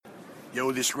Yo,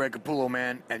 this is Greg Capullo,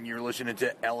 man, and you're listening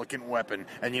to Elegant Weapon.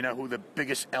 And you know who the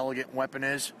biggest elegant weapon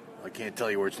is? I can't tell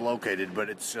you where it's located, but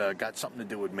it's got something to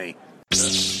do with me.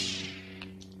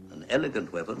 An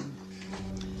elegant weapon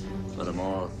for a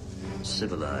more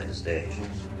civilized age.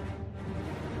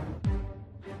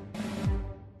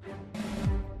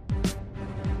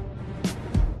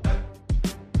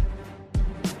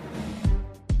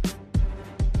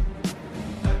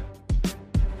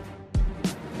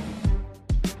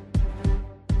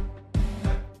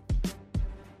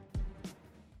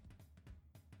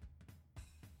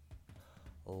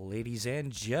 Ladies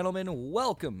and gentlemen,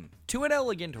 welcome to an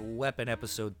Elegant Weapon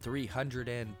episode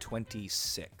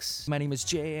 326. My name is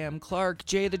J.M. Clark,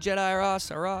 Jay the Jedi Ross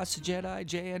the Jedi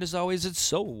Jay, and as always, it's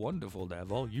so wonderful to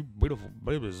have all you beautiful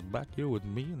babies back here with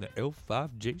me in the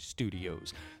L5J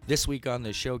studios. This week on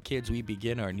the show, kids, we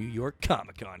begin our New York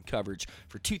Comic-Con coverage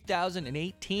for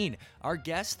 2018. Our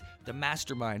guest, the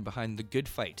mastermind behind The Good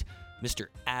Fight, Mr.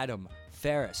 Adam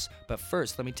Ferris. But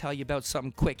first, let me tell you about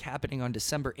something quick happening on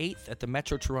December 8th at the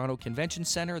Metro Toronto Convention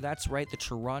Center. That's right, the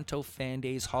Toronto Fan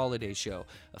Days Holiday Show,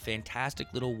 a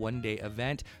fantastic little one-day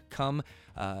event. Come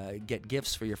get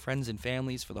gifts for your friends and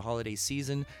families for the holiday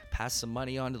season. Pass some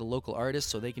money on to the local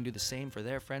artists so they can do the same for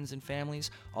their friends and families.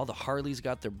 All the Harleys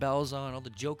got their bells on. All the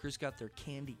Jokers got their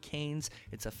candy canes.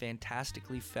 It's a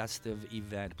fantastically festive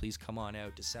event. Please come on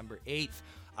out December 8th.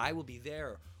 I will be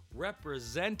there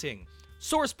representing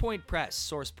SourcePoint Press,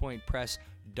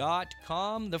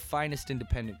 sourcepointpress.com, the finest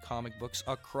independent comic books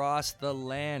across the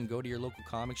land. Go to your local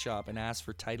comic shop and ask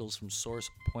for titles from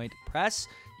SourcePoint Press.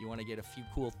 You want to get a few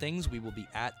cool things, we will be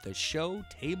at the show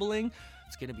tabling.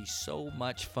 It's going to be so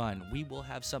much fun. We will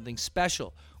have something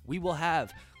special. We will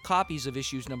have copies of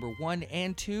issues number 1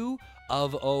 and 2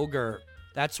 of Ogre.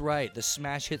 That's right, the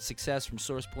smash hit success from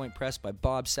SourcePoint Press by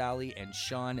Bob Sally and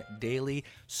Sean Daly.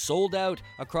 Sold out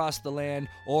across the land,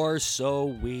 or so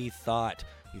we thought.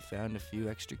 We found a few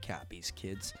extra copies,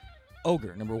 kids.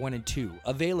 Ogre, number 1 and 2,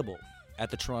 available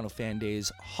at the Toronto Fan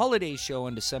Days Holiday Show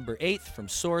on December 8th from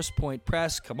SourcePoint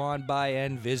Press. Come on by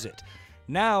and visit.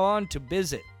 Now on to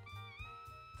Bizit.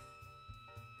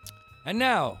 And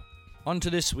now, on to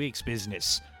this week's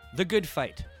business. The Good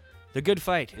Fight. The Good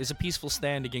Fight is a peaceful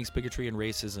stand against bigotry and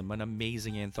racism, an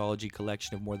amazing anthology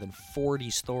collection of more than 40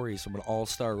 stories from an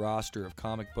all-star roster of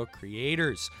comic book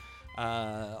creators.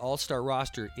 All-star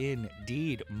roster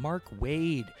indeed. Mark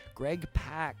Waid, Greg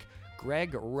Pak,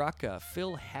 Greg Rucka,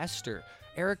 Phil Hester,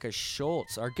 Erica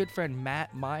Schultz, our good friend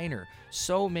Matt Miner.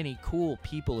 So many cool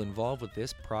people involved with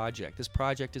this project. This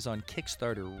project is on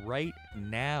Kickstarter right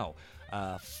now.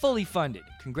 Fully funded.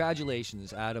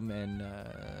 Congratulations, Adam, and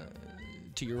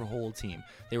to your whole team.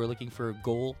 They were looking for a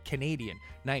goal Canadian,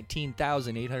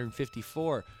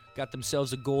 $19,854. Got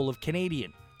themselves a goal of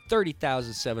Canadian,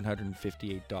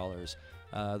 $30,758.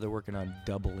 They're working on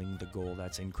doubling the goal.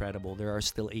 That's incredible. There are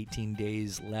still 18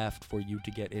 days left for you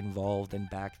to get involved and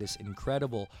back this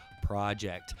incredible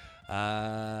project.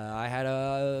 I had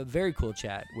a very cool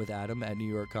chat with Adam at New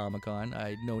York Comic Con.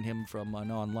 I'd known him from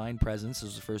an online presence. This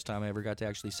was the first time I ever got to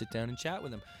actually sit down and chat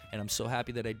with him. And I'm so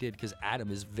happy that I did, because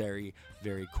Adam is very,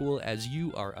 very cool, as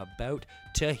you are about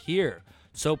to hear.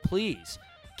 So please,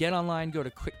 get online, go to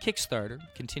Kickstarter,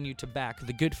 continue to back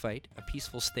The Good Fight, a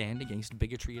peaceful stand against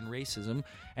bigotry and racism,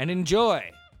 and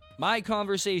enjoy my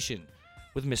conversation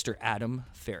with Mr. Adam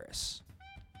Ferris.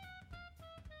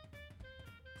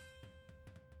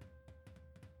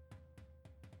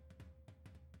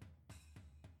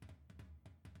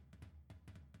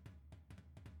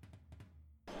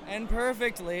 And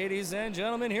perfect, ladies and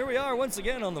gentlemen, here we are once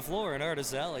again on the floor in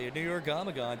Artist Alley at New York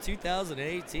Comic Con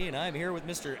 2018. I'm here with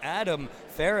Mr. Adam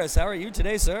Ferris. How are you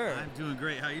today, sir? I'm doing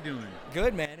great. How you doing?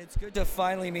 Good, man. It's good to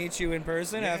finally meet you in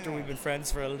person after we've been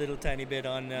friends for a little tiny bit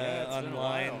on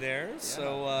online there. Yeah.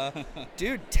 So,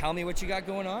 dude, tell me what you got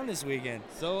going on this weekend.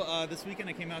 So this weekend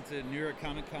I came out to New York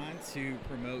Comic Con to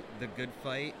promote The Good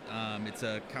Fight. It's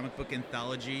a comic book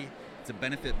anthology. It's a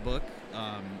benefit book.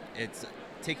 It's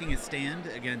taking a stand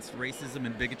against racism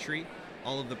and bigotry.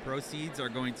 All of the proceeds are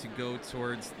going to go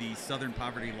towards the Southern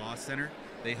Poverty Law Center.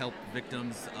 They help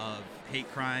victims of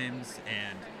hate crimes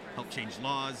and help change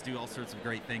laws, do all sorts of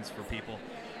great things for people.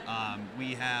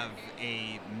 We have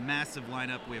a massive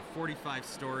lineup. We have 45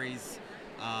 stories.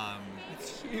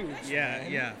 It's huge. Yeah,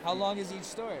 man. yeah. How long is each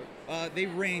story? They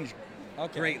range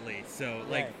greatly. So,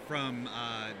 from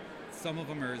some of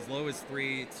them are as low as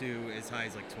 3 to as high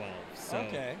as 12. So,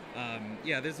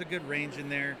 there's a good range in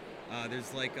there.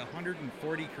 There's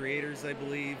 140 creators, I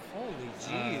believe. Holy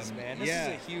jeez, man. This is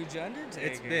a huge undertaking.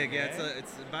 It's big. Right? Yeah,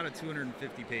 it's about a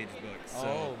 250-page book. So.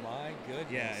 Oh, my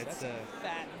goodness. Yeah, it's a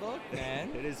fat book, man.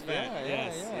 It is fat,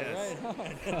 yes. Right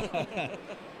on?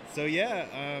 So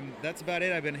yeah, that's about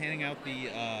it. I've been handing out the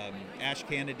Ash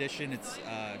Can edition. It's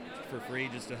for free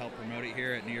just to help promote it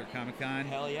here at New York Comic Con.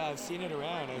 Hell yeah, I've seen it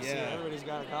around. I've seen everybody's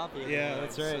got a copy of it. Yeah,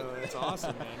 that's right. So it's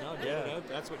awesome, man. No, dude,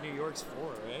 that's what New York's for,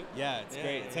 right? Yeah, it's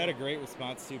great. It's had a great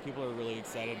response too. People are really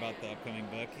excited about the upcoming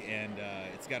book, and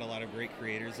it's got a lot of great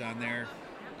creators on there.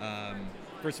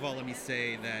 First of all, let me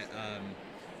say that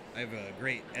I have a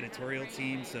great editorial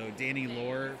team. So Danny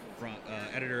Lohr,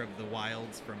 editor of The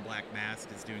Wilds from Black Mask,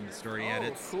 is doing the story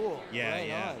edits. Oh, cool. Yeah, right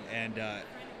yeah. on.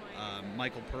 And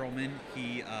Michael Perlman,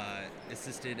 he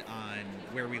assisted on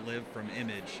Where We Live from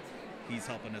Image. He's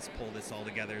helping us pull this all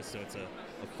together so it's a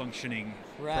functioning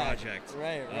project.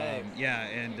 Right.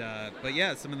 But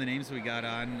yeah, some of the names we got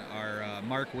on are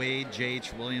Mark Wade,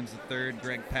 J.H. Williams III,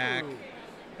 Greg Pak,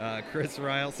 Chris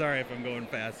Ryle. Sorry if I'm going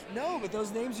fast. No, but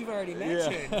those names you've already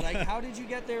mentioned. Like, how did you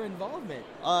get their involvement?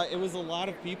 It was a lot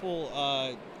of people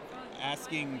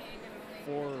asking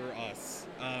for us.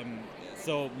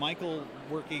 So Michael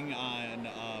working on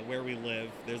Where We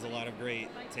Live, there's a lot of great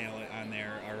talent on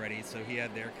there already, so he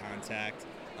had their contact.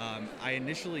 I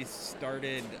initially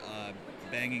started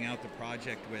banging out the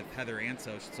project with Heather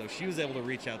Antosh, so she was able to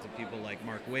reach out to people like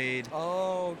Mark Wade.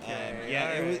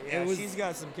 Okay. It was. She's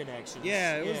got some connections.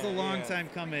 Yeah, it was a long time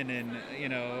coming, and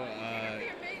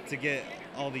to get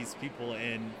all these people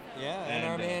in. Yeah, and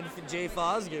our man Jay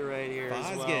Fosgate right here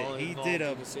as well. He did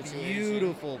a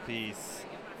beautiful piece.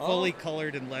 Fully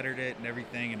colored and lettered it and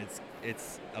everything, and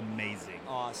it's amazing.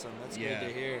 Awesome. That's good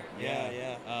to hear.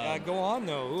 Yeah. Go on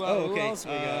though. Who else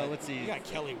we got? Let's see. You got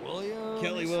Kelly Williams.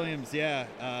 Kelly Williams, yeah.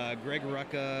 Greg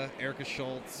Rucka, Erica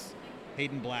Schultz,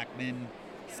 Hayden Blackman,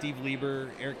 Steve Lieber,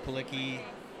 Eric Palicki,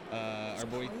 our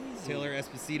boy Taylor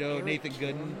Esposito, Eric Nathan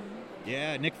Gooden.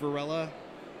 Yeah, Nick Varela.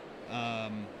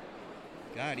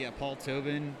 Paul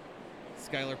Tobin.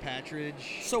 Skylar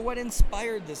Patridge. So what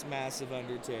inspired this massive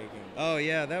undertaking? Oh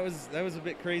yeah, that was a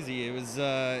bit crazy. It was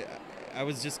I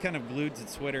was just kind of glued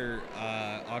to Twitter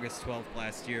August 12th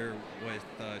last year with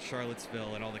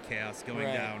Charlottesville and all the chaos going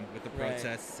down with the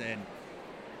protests, and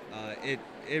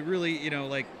it really,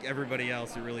 like everybody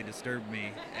else, it really disturbed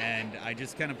me. And I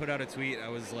just kind of put out a tweet. I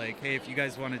was like, hey, if you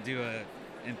guys want to do a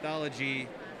anthology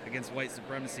against white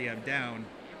supremacy, I'm down.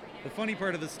 The funny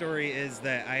part of the story is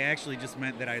that I actually just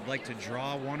meant that I'd like to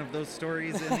draw one of those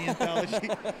stories in the anthology.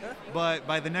 But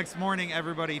by the next morning,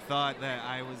 everybody thought that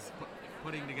I was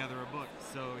putting together a book.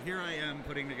 So here I am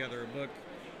putting together a book.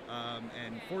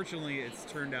 And fortunately, it's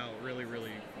turned out really,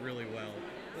 really, really well.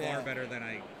 Far better than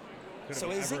I could have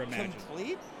ever imagined. So is it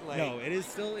complete? No, it is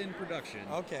still in production.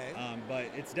 Okay. But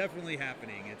it's definitely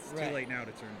happening. It's too late now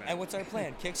to turn back. And what's our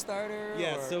plan? Kickstarter?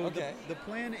 Yeah, the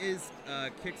plan is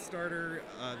Kickstarter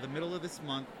the middle of this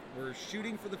month. We're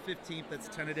shooting for the 15th. That's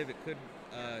tentative. It could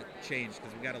change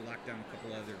because we got to lock down a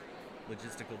couple other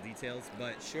logistical details.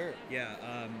 But sure.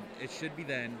 Yeah, it should be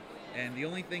then. And the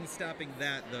only thing stopping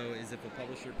that, though, is if a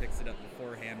publisher picks it up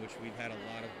beforehand, which we've had a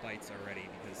lot of bites already.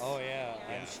 Because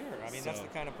I'm sure. I mean, that's the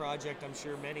kind of project I'm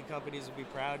sure many companies would be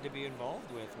proud to be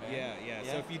involved with, man. Yeah.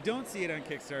 So if you don't see it on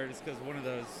Kickstarter, it's because one of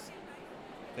those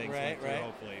things went through,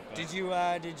 hopefully. But. Did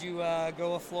you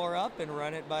go a floor up and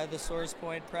run it by the Source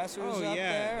Point pressers up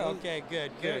there? Okay,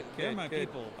 good. They're my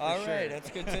people. All right, that's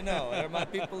good to know. They're my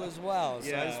people as well.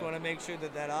 So I just want to make sure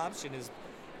that option is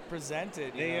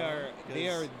presented. They are the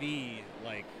indie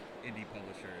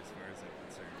publisher as far as I'm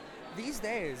concerned. These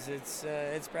days,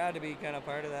 it's proud to be kind of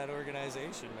part of that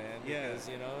organization, man. Because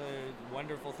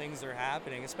wonderful things are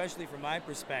happening, especially from my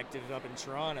perspective up in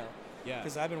Toronto. Yeah.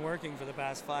 Because I've been working for the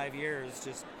past 5 years,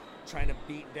 just trying to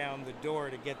beat down the door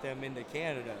to get them into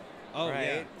Canada. Oh,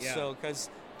 right? Yeah. So, because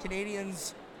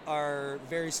Canadians are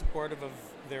very supportive of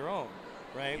their own,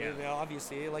 right? Yeah. They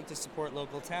obviously like to support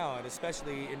local talent,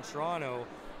 especially in Toronto,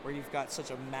 where you've got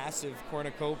such a massive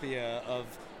cornucopia of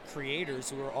creators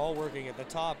who are all working at the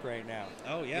top right now.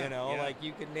 Oh, yeah. Like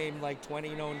you could name like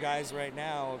 20 known guys right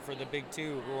now for the big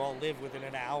two who all live within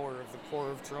an hour of the core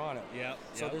of Toronto. Yeah.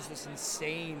 So there's this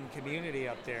insane community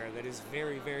up there that is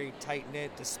very, very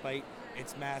tight-knit despite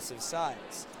its massive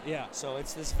size. Yeah. So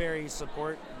it's this very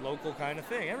support local kind of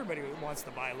thing. Everybody wants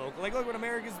to buy local. Like, look what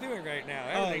America's doing right now.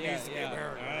 Everything needs to be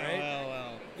American, right?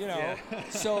 Well.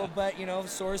 So, but,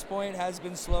 Source Point has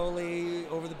been slowly,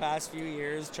 over the past few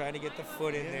years, trying to get the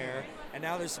foot in there. And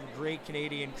now there's some great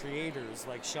Canadian creators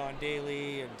like Sean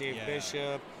Daly and Dave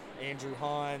Bishop, Andrew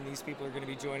Hahn. These people are going to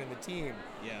be joining the team.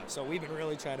 Yeah. So we've been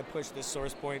really trying to push this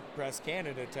Source Point Press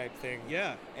Canada type thing.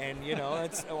 Yeah. And,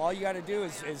 it's all you got to do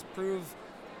is prove,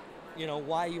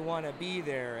 why you want to be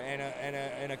there.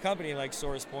 And a company like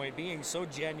Source Point being so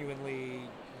genuinely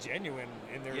genuine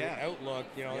in their Yeah. outlook.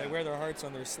 You know, Yeah. they wear their hearts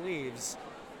on their sleeves.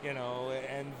 You know,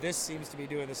 and this seems to be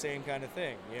doing the same kind of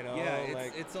thing. You know, Yeah,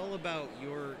 like it's all about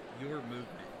your movement.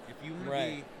 If you want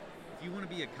Right. to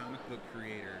be a comic book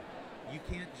creator, you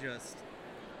can't just,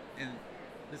 and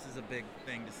this is a big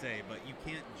thing to say, but you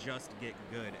can't just get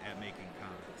good at making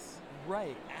comics.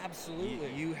 right,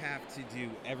 absolutely. You have to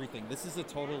do everything. This is a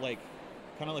total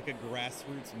kind of like a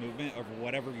grassroots movement of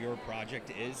whatever your project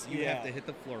is. You Yeah. have to hit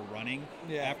the floor running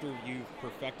Yeah. after you've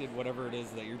perfected whatever it is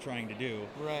that you're trying to do,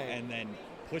 Right. and then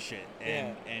push it.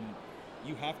 And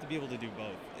you have to be able to do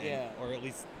both, or at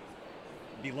least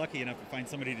be lucky enough to find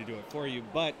somebody to do it for you.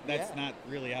 But that's Yeah. not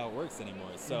really how it works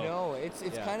anymore. So No, it's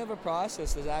yeah. kind of a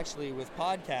process that's actually with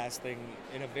podcasting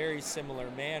in a very similar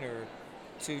manner.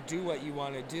 To do what you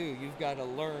want to do, you've got to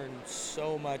learn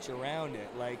so much around it.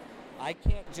 Like, I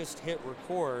can't just hit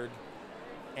record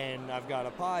and I've got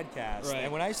a podcast. Right.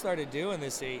 And when I started doing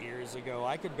this 8 years ago,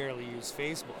 I could barely use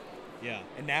Facebook. yeah.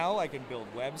 And now I can build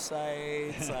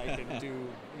websites, I can do,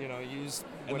 use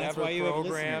And that's whatever why you have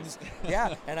programs. listeners.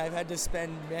 Yeah, and I've had to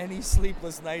spend many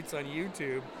sleepless nights on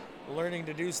YouTube learning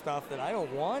to do stuff that I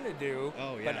don't want to do,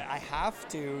 Oh, but yeah. I have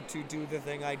to do the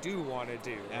thing I do want to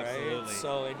do, right? Absolutely.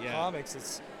 So in Yeah. comics,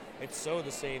 it's so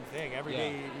the same thing. Every Yeah.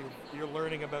 day you're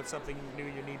learning about something new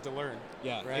you need to learn.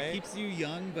 Yeah, right? it keeps you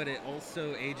young, but it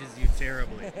also ages you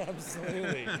terribly.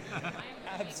 Absolutely.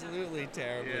 Absolutely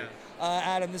terribly. Yeah.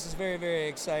 Adam, this is very, very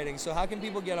exciting. So how can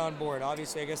people get on board?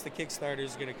 Obviously, I guess the Kickstarter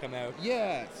is going to come out.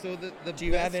 Yeah, so the Do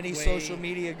you have best any way- social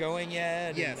media going yet?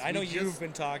 And Yes, I know we you've just-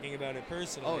 been talking about it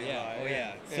personally. Oh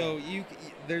yeah. So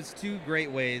there's two great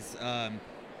ways.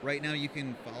 Right now you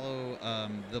can follow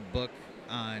the book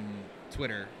on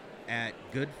Twitter at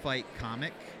Good Fight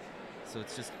Comic. So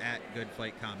it's just at Good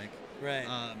Fight Comic. Right.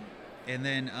 And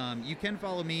then you can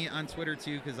follow me on Twitter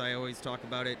too, because I always talk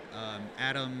about it.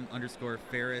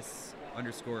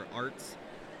 Adam_Ferris_art.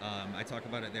 I talk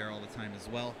about it there all the time as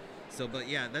well. So, but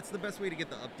yeah, that's the best way to get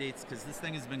the updates, because this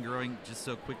thing has been growing just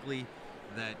so quickly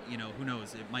that, who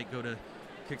knows, it might go to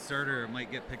Kickstarter, it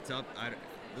might get picked up.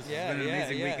 This has been an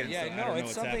amazing weekend. Yeah, so I no, don't know it's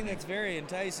what's something happening. that's very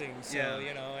enticing. So, Yeah.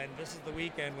 and this is the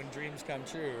weekend when dreams come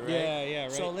true, right? Yeah,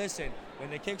 right. So listen,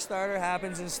 when the Kickstarter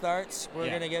happens and starts, we're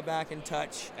Yeah. going to get back in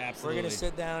touch. Absolutely. We're going to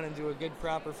sit down and do a good,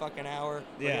 proper fucking hour.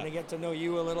 We're Yeah. going to get to know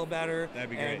you a little better. That'd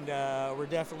be great. And we're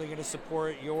definitely going to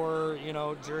support your,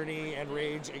 journey and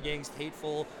rage against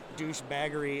hateful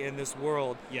douchebaggery in this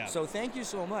world. Yeah. So thank you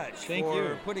so much Thank for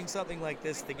you. putting something like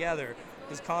this together.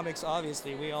 Because comics,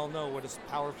 obviously, we all know what a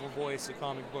powerful voice a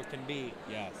comic book can be.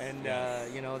 Yes, And, yes.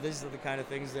 these are the kind of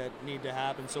things that need to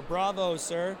happen. So bravo,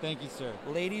 sir. Thank you, sir.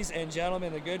 Ladies and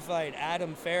gentlemen, the good fight,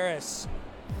 Adam Ferris.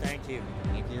 Thank you.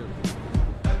 Thank you.